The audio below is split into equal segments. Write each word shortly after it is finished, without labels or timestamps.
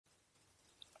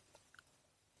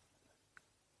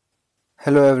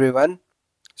Hello everyone.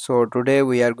 So today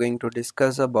we are going to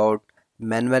discuss about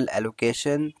manual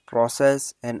allocation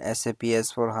process and SAP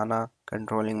S4 Hana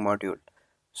controlling module.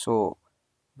 So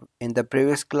in the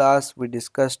previous class we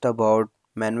discussed about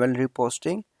manual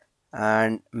reposting,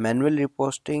 and manual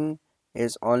reposting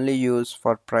is only used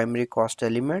for primary cost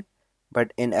element,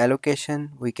 but in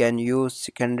allocation we can use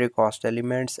secondary cost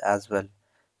elements as well.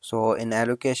 So in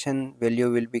allocation, value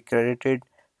will be credited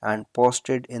and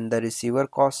posted in the receiver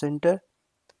cost center.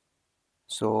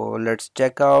 So let's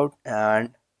check out the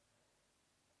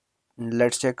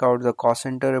cost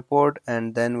center report,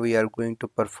 and then we are going to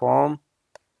perform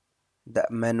the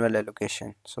manual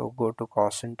allocation. So go to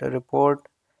cost center report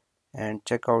and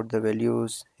check out the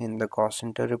values in the cost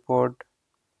center report.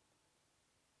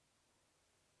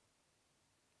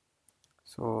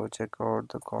 So check out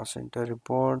the cost center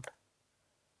report,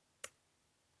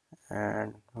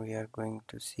 and we are going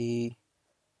to see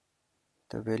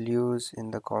the values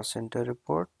in the cost center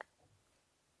report.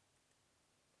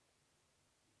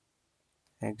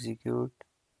 Execute.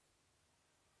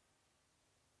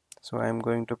 So I am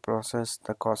going to process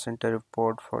the cost center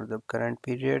report for the current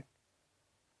period.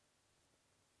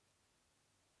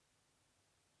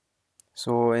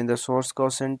 So in the source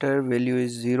cost center, value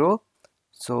is 0.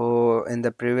 So in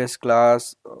the previous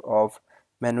class of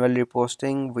manual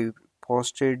reposting, we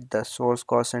posted the source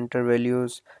cost center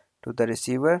values to the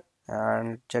receiver,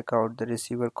 and check out the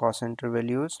receiver cost center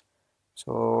values.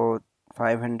 So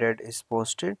 500 is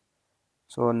posted.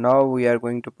 So now we are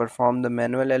going to perform the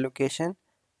manual allocation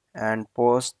and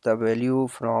post the value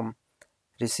from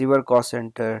receiver cost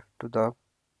center to the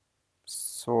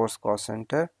source cost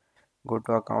center. Go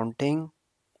to accounting,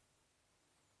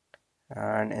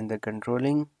 and in the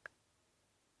controlling,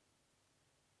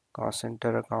 cost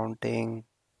center accounting,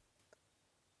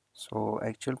 so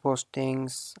actual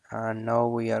postings, and now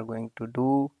we are going to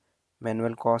do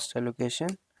manual cost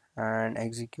allocation and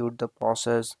execute the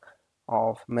process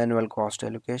of manual cost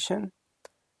allocation.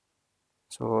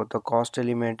 So the cost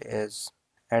element is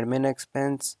admin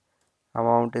expense,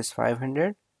 amount is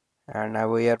 500, and now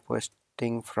we are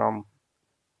posting from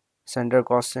sender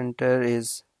cost center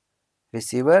is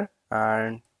receiver,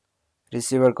 and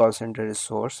receiver cost center is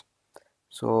source.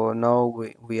 So now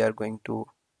we are going to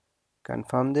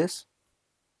confirm this.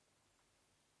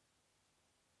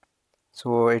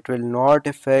 So it will not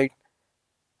affect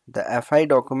the FI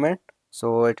document,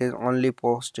 so it is only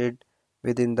posted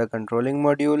within the controlling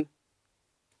module.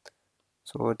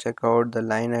 So check out, the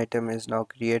line item is now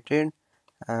created,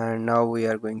 and now we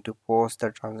are going to post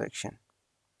the transaction.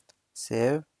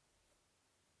 Save.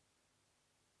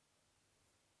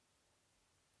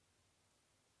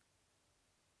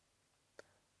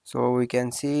 So we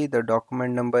can see the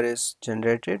document number is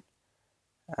generated,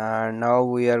 and now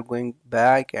we are going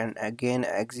back and again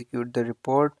execute the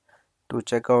report to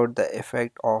check out the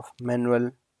effect of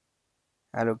manual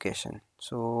allocation.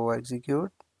 So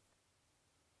execute.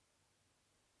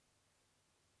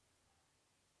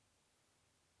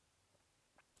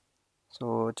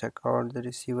 So check out the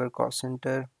receiver cost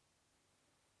center.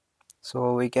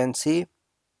 So we can see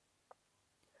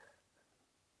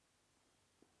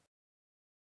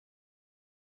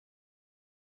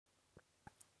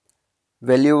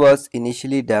value was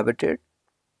initially debited,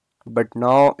 but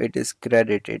now it is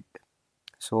credited.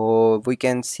 So we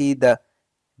can see the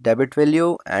debit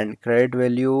value and credit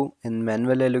value in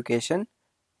manual allocation.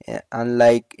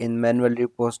 Unlike in manual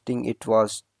reposting, it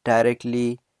was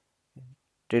directly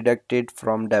deducted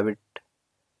from debit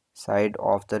side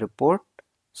of the report.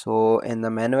 So in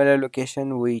the manual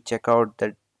allocation, we check out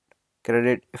the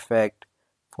credit effect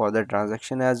for the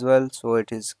transaction as well, so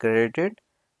it is credited.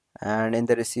 And in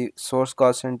the source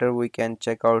cost center, we can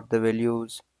check out the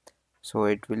values, so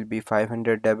it will be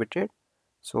 500 debited,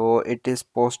 so it is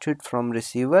posted from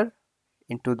receiver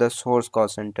into the source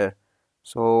cost center.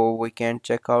 So we can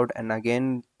check out and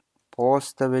again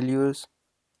post the values.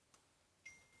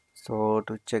 So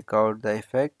to check out the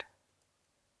effect,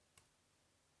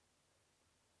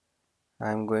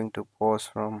 I'm going to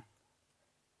post from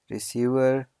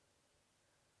receiver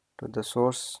to the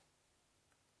source,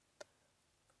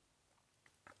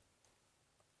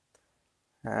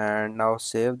 and now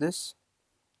save this.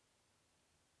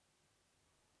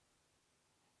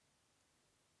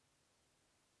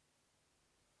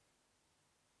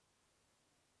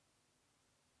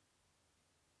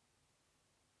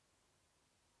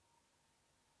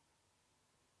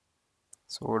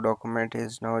 So document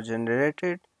is now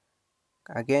generated.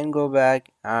 Again go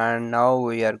back, and now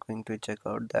we are going to check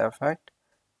out the effect.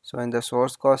 So in the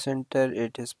source cost center,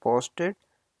 it is posted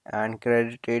and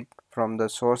credited from the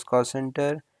source cost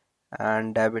center,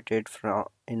 and debited from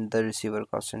in the receiver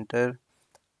cost center.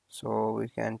 So we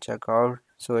can check out.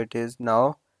 So it is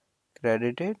now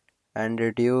credited and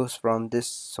reduced from this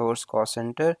source cost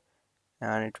center,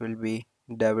 and it will be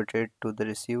debited to the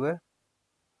receiver.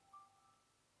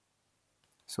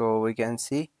 So we can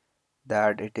see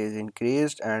that it is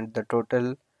increased and the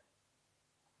total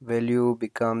value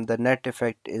become the net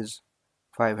effect is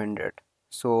 500.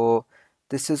 So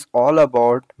this is all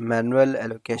about manual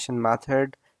allocation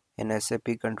method in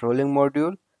SAP controlling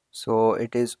module. So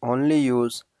it is only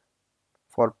used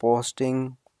for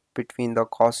posting between the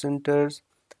cost centers,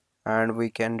 and we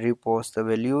can repost the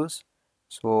values.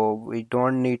 So we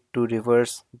don't need to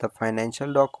reverse the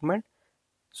financial document.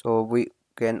 So we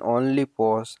can only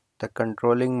post the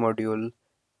controlling module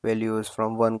values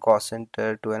from one cost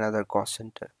center to another cost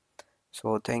center.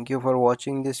 So thank you for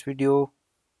watching this video.